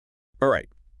All right.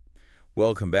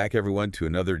 Welcome back, everyone, to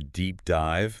another deep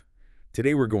dive.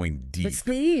 Today we're going It's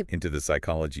deep. into the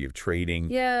psychology of trading.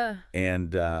 Yeah.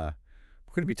 And we're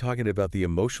going to be talking about the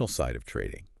emotional side of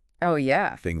trading. Oh,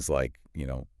 yeah. Things like,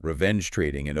 revenge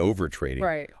trading and over trading.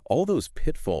 Right. All those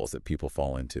pitfalls that people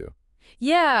fall into.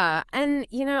 Yeah. And,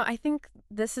 I think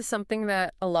this is something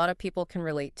that a lot of people can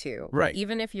relate to. Right.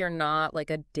 Even if you're not like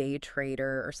a day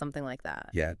trader or something like that.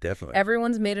 Yeah, definitely.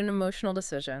 Everyone's made an emotional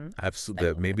decision.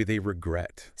 Absolutely. Maybe they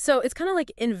regret. So it's kind of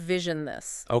like envision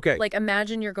this. Okay. Like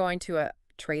imagine you're going to a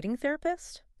trading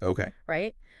therapist, Okay.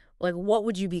 right? Like what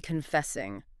would you be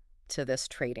confessing to this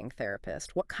trading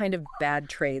therapist? What kind of bad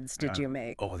trades did you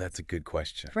make? Oh, that's a good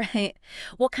question. Right.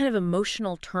 What kind of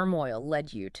emotional turmoil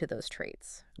led you to those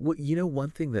trades? Well, one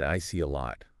thing that I see a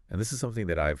lot, and this is something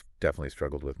that I've definitely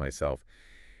struggled with myself,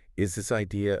 is this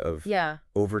idea of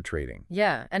overtrading.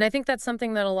 Yeah. And I think that's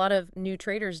something that a lot of new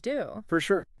traders do. For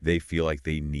sure. They feel like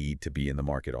they need to be in the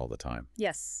market all the time.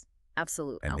 Yes,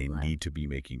 absolutely. And they need to be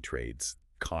making trades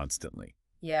constantly.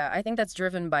 Yeah, I think that's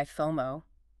driven by FOMO,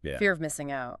 fear of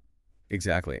missing out.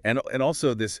 Exactly. And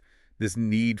also this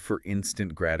need for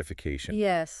instant gratification.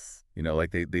 Yes.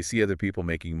 Like they see other people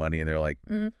making money and they're like,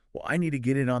 well, I need to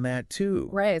get in on that too.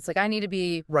 Right. It's like I need to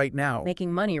be right now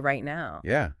making money right now.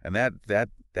 Yeah. And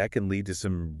that can lead to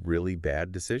some really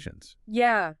bad decisions.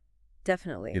 Yeah,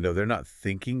 definitely. They're not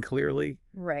thinking clearly.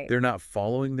 Right. They're not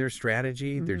following their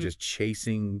strategy. They're just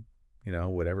chasing,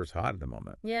 whatever's hot at the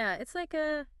moment. Yeah. It's like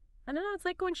I don't know. It's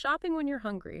like going shopping when you're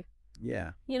hungry.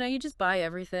 Yeah. You just buy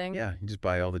everything. Yeah. You just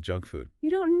buy all the junk food. You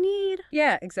don't need.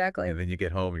 Yeah, exactly. And then you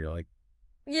get home and you're like,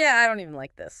 yeah, I don't even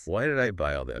like this. why did I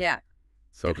buy all this? Yeah.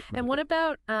 So. And what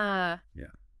about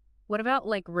what about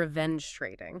like revenge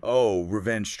trading? Oh,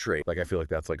 revenge trade. Like I feel like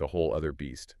that's like a whole other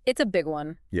beast. It's a big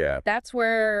one. Yeah. That's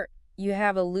where you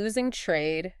have a losing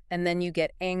trade and then you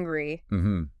get angry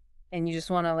and you just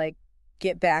want to like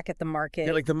get back at the market.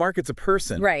 Yeah, like the market's a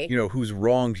person, right? Who's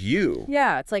wronged you.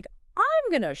 Yeah, it's like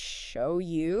I'm gonna show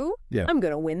you. Yeah. I'm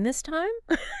gonna win this time.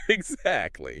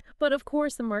 Exactly. But of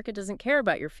course, the market doesn't care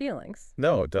about your feelings.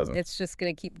 No, it doesn't. It's just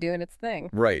gonna keep doing its thing.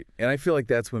 Right. And I feel like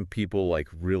that's when people like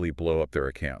really blow up their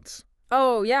accounts.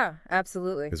 Oh yeah,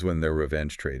 absolutely. Is when they're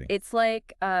revenge trading. It's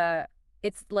like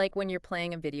when you're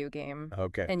playing a video game.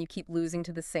 Okay. And you keep losing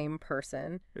to the same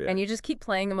person. Yeah. And you just keep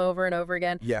playing them over and over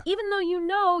again. Yeah. Even though you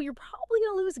know you're probably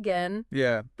going to lose again.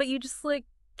 Yeah. But you just like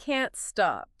can't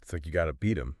stop. It's like you got to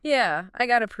beat them. Yeah. I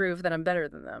got to prove that I'm better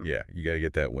than them. Yeah. You got to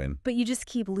get that win. But you just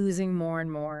keep losing more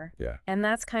and more. Yeah. And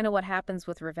that's kind of what happens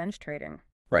with revenge trading.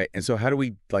 Right. And so how do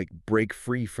we like break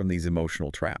free from these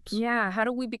emotional traps? Yeah. How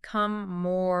do we become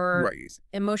more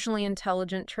emotionally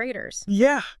intelligent traders?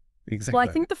 Yeah. Exactly. Well,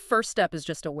 I think the first step is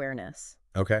just awareness.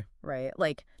 Okay. Right?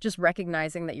 Like just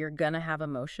recognizing that you're going to have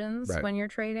emotions when you're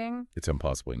trading. It's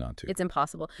impossible not to. It's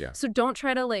impossible. Yeah. So don't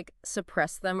try to like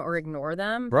suppress them or ignore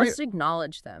them. Right. Just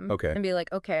acknowledge them. Okay. And be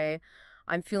like, okay,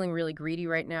 I'm feeling really greedy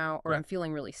right now, or I'm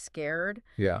feeling really scared.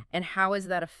 Yeah. And how is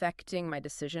that affecting my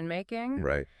decision making?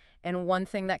 Right. And one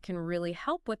thing that can really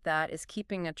help with that is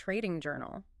keeping a trading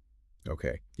journal.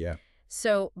 Okay. Yeah.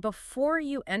 So before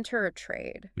you enter a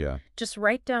trade, just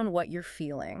write down what you're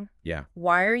feeling. Yeah.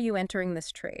 Why are you entering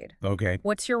this trade? Okay.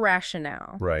 What's your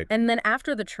rationale? Right. And then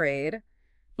after the trade,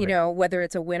 whether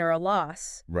it's a win or a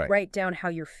loss, write down how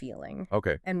you're feeling.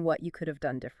 Okay. And what you could have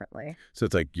done differently. So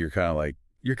it's like you're kind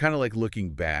of like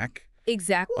looking back.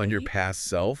 Exactly. On your past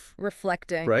self.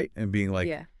 Reflecting. Right. And being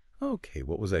like, okay,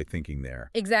 what was I thinking there?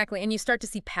 Exactly. And you start to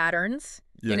see patterns.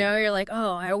 Yeah. You're like,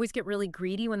 oh, I always get really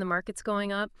greedy when the market's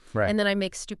going up. Right. And then I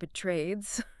make stupid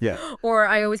trades. Yeah. Or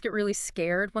I always get really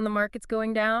scared when the market's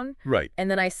going down. Right. And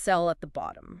then I sell at the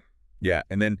bottom. Yeah.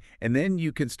 And then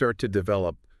you can start to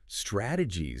develop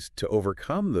strategies to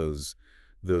overcome those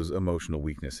emotional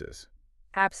weaknesses.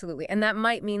 Absolutely. And that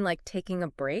might mean like taking a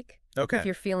break. Okay. If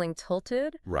you're feeling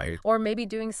tilted. Right. Or maybe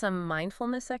doing some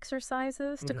mindfulness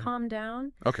exercises to calm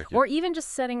down. Okay. Or even just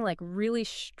setting like really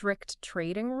strict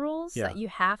trading rules that you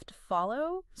have to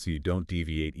follow. So you don't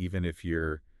deviate even if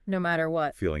you're no matter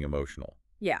what feeling emotional.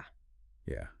 Yeah.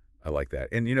 Yeah. I like that.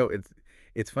 And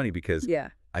it's funny because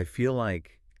I feel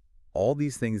like all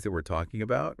these things that we're talking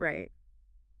about,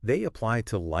 they apply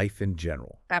to life in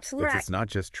general. Absolutely. It's not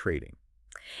just trading.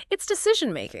 It's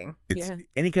decision making. It's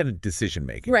any kind of decision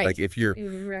making. Right. Like if you're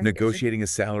negotiating a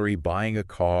salary, buying a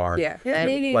car,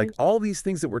 like all these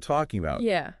things that we're talking about,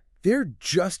 they're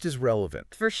just as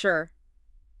relevant. For sure.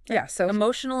 Yeah. So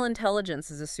emotional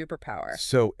intelligence is a superpower.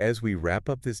 So as we wrap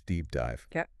up this deep dive,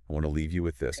 I want to leave you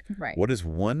with this. Right. What is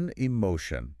one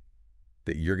emotion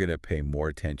that you're going to pay more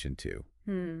attention to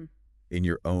in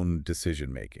your own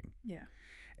decision making? Yeah.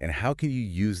 And how can you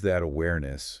use that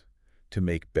awareness to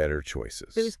make better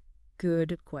choices? It was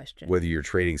good question. Whether you're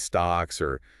trading stocks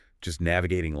or just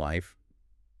navigating life.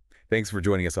 Thanks for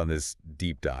joining us on this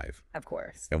deep dive. Of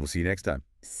course. And we'll see you next time.